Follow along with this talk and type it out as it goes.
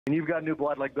And you've got new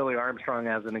blood like Billy Armstrong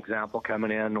as an example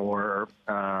coming in, or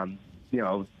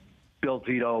Bill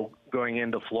Zito going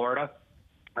into Florida.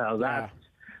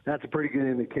 That's a pretty good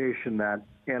indication that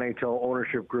NHL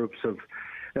ownership groups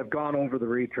have gone over the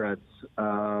retreads,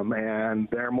 and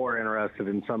they're more interested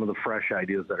in some of the fresh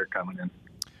ideas that are coming in.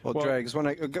 Well, Dregs, when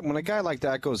a guy like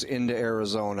that goes into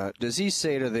Arizona, does he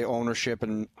say to the ownership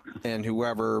and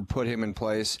whoever put him in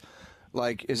place,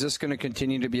 like, is this going to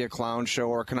continue to be a clown show,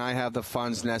 or can I have the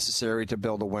funds necessary to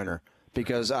build a winner?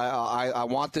 Because I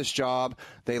want this job.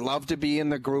 They love to be in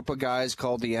the group of guys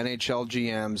called the NHL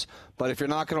GMs, but if you're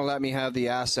not going to let me have the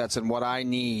assets and what I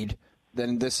need,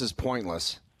 then this is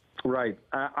pointless. Right.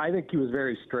 I think he was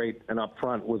very straight and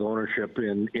upfront with ownership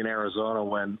in Arizona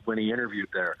when he interviewed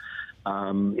there.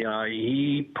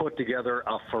 He put together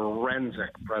a forensic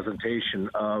presentation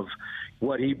of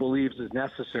what he believes is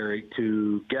necessary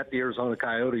to get the Arizona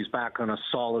Coyotes back on a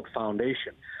solid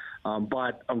foundation.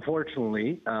 But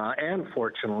unfortunately, and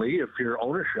fortunately, if you're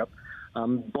ownership,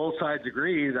 both sides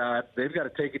agree that they've got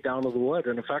to take it down to the wood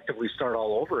and effectively start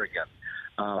all over again.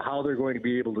 How they're going to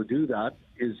be able to do that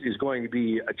is going to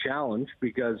be a challenge,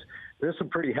 because there's some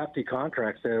pretty hefty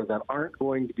contracts there that aren't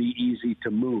going to be easy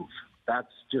to move.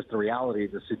 That's just the reality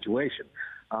of the situation.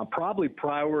 Probably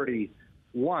priority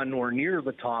one, or near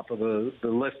the top of the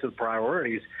list of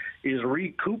priorities, is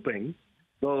recouping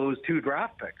those 2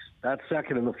 draft picks. That's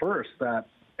second and the first that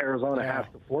Arizona has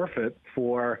to forfeit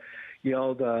for,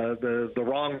 the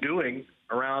wrongdoing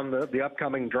around the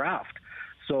upcoming draft.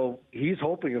 So he's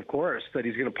hoping, of course, that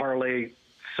he's going to parlay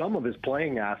some of his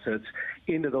playing assets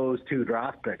into those 2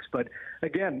 draft picks. But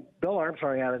again, Bill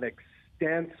Armstrong had an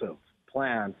extensive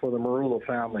plan for the Marullo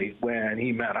family when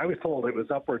he met. I was told it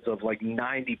was upwards of like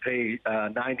 90 pages,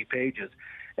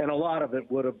 and a lot of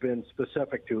it would have been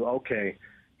specific to, okay,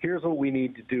 here's what we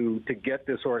need to do to get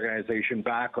this organization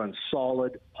back on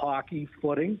solid hockey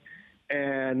footing.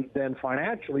 And then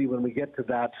financially, when we get to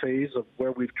that phase of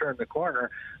where we've turned the corner,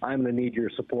 I'm going to need your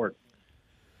support.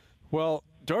 Well,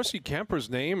 Darcy Kuemper's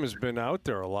name has been out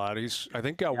there a lot. He's, I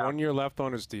think, got 1 year left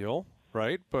on his deal,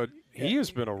 right? But he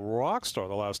has been a rock star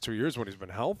the last 2 years when he's been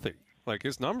healthy. Like,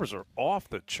 his numbers are off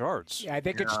the charts. Yeah, I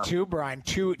think it's 2, Brian.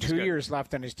 Two years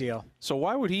left on his deal. So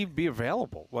why would he be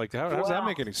available? Like, how does that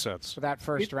make any sense? For that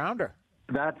first rounder.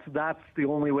 That's the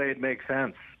only way it makes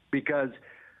sense. Because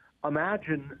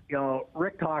imagine,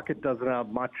 Rick Tocchet doesn't have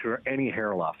much or any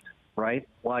hair left, right?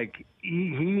 Like,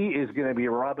 he is going to be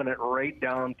rubbing it right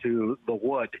down to the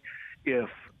wood if,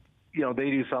 they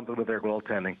do something with their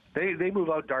goaltending. They move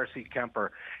out Darcy Kuemper.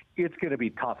 It's going to be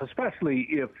tough, especially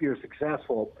if you're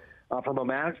successful from a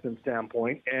management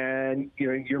standpoint, and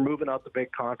you're moving out the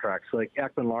big contracts like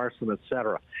Ekman Larson, et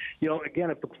cetera.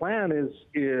 Again, if the plan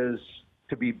is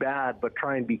to be bad but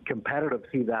try and be competitive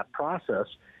through that process,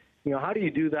 how do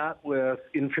you do that with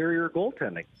inferior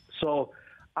goaltending? So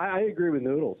I agree with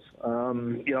Noodles.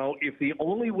 If the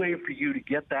only way for you to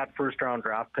get that first-round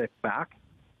draft pick back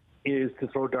is to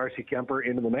throw Darcy Kuemper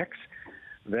into the mix,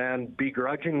 then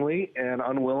begrudgingly and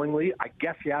unwillingly, I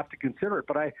guess you have to consider it.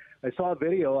 But I saw a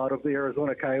video out of the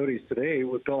Arizona Coyotes today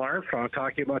with Bill Armstrong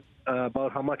talking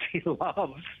about how much he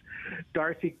loves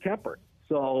Darcy Kuemper.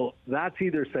 So that's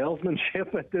either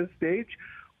salesmanship at this stage,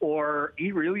 or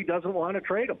he really doesn't want to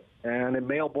trade him. And it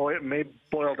may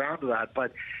boil down to that.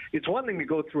 But it's one thing to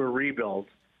go through a rebuild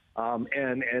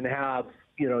and have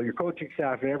your coaching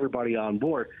staff and everybody on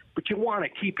board, but you want to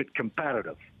keep it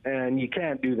competitive. And you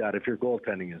can't do that if your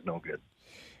goaltending is no good.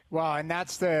 Well, and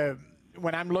that's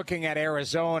when I'm looking at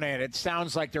Arizona, and it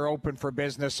sounds like they're open for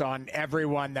business on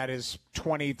everyone that is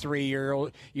 23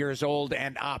 years old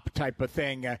and up type of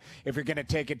thing, if you're going to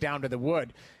take it down to the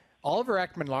wood. Oliver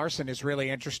Ekman-Larsson is really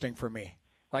interesting for me.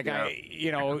 Like, yeah.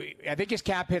 I think his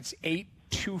cap hits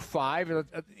 8.25.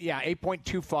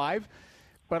 8.25.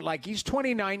 But, like, he's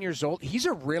 29 years old. He's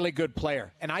a really good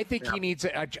player, and I think he needs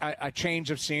a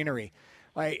change of scenery.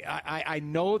 I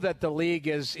know that the league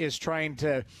is trying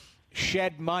to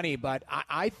shed money, but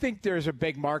I think there's a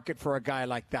big market for a guy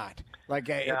like that.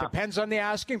 It depends on the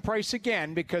asking price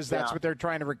again, because that's what they're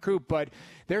trying to recoup. But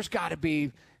there's got to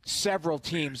be several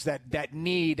teams that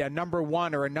need a number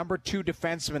 1 or a number 2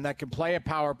 defenseman that can play a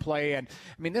power play. And,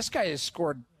 I mean, this guy has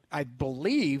scored, I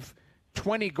believe,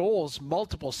 20 goals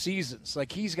multiple seasons.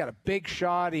 Like, he's got a big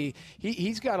shot.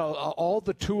 He's got all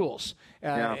the tools.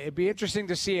 It'd be interesting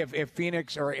to see if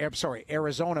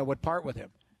Arizona would part with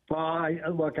him. Well, I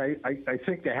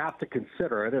think they have to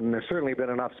consider it, and there's certainly been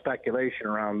enough speculation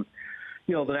around,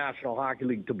 the National Hockey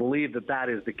League to believe that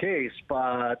is the case.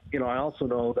 But, I also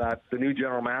know that the new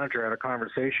general manager had a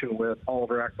conversation with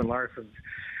Oliver Ekman-Larsson's,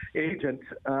 agent,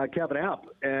 Kevin Epp,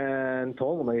 and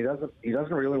told him he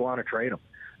doesn't really want to trade him.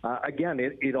 Again,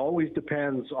 it always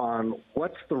depends on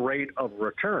what's the rate of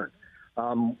return.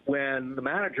 When the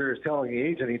manager is telling the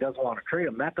agent he doesn't want to trade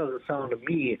him, that doesn't sound to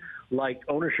me like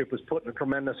ownership is putting a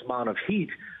tremendous amount of heat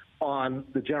on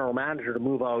the general manager to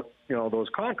move out, those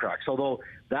contracts. Although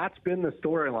that's been the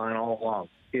storyline all along,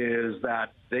 is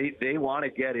that they want to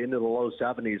get into the low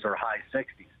 70s or high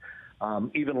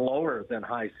 60s, even lower than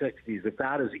high 60s, if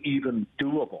that is even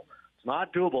doable. It's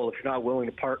not doable if you're not willing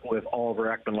to part with Oliver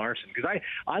Ekman-Larsson. Because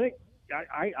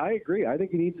I agree. I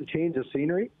think he needs to change the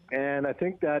scenery, and I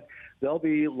think that there'll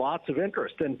be lots of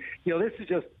interest. And, this is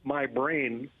just my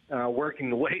brain working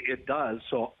the way it does,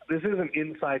 so this isn't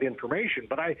inside information.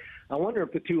 But I wonder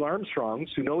if the two Armstrongs,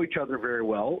 who know each other very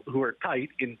well, who are tight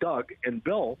in Doug and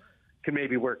Bill, can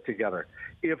maybe work together.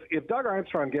 If Doug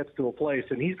Armstrong gets to a place,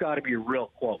 and he's got to be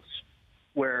real close,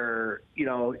 where,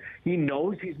 he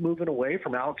knows he's moving away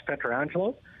from Alex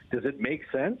Pietrangelo, does it make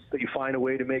sense that you find a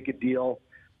way to make a deal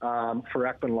for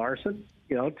Ekman-Larsson,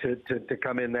 to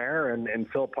come in there and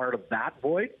fill part of that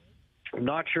void? I'm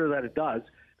not sure that it does,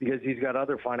 because he's got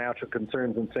other financial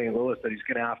concerns in St. Louis that he's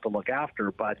going to have to look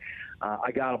after. But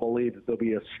I got to believe that there'll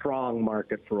be a strong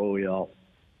market for OEL.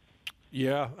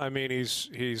 Yeah, I mean,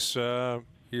 he's a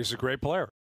great player.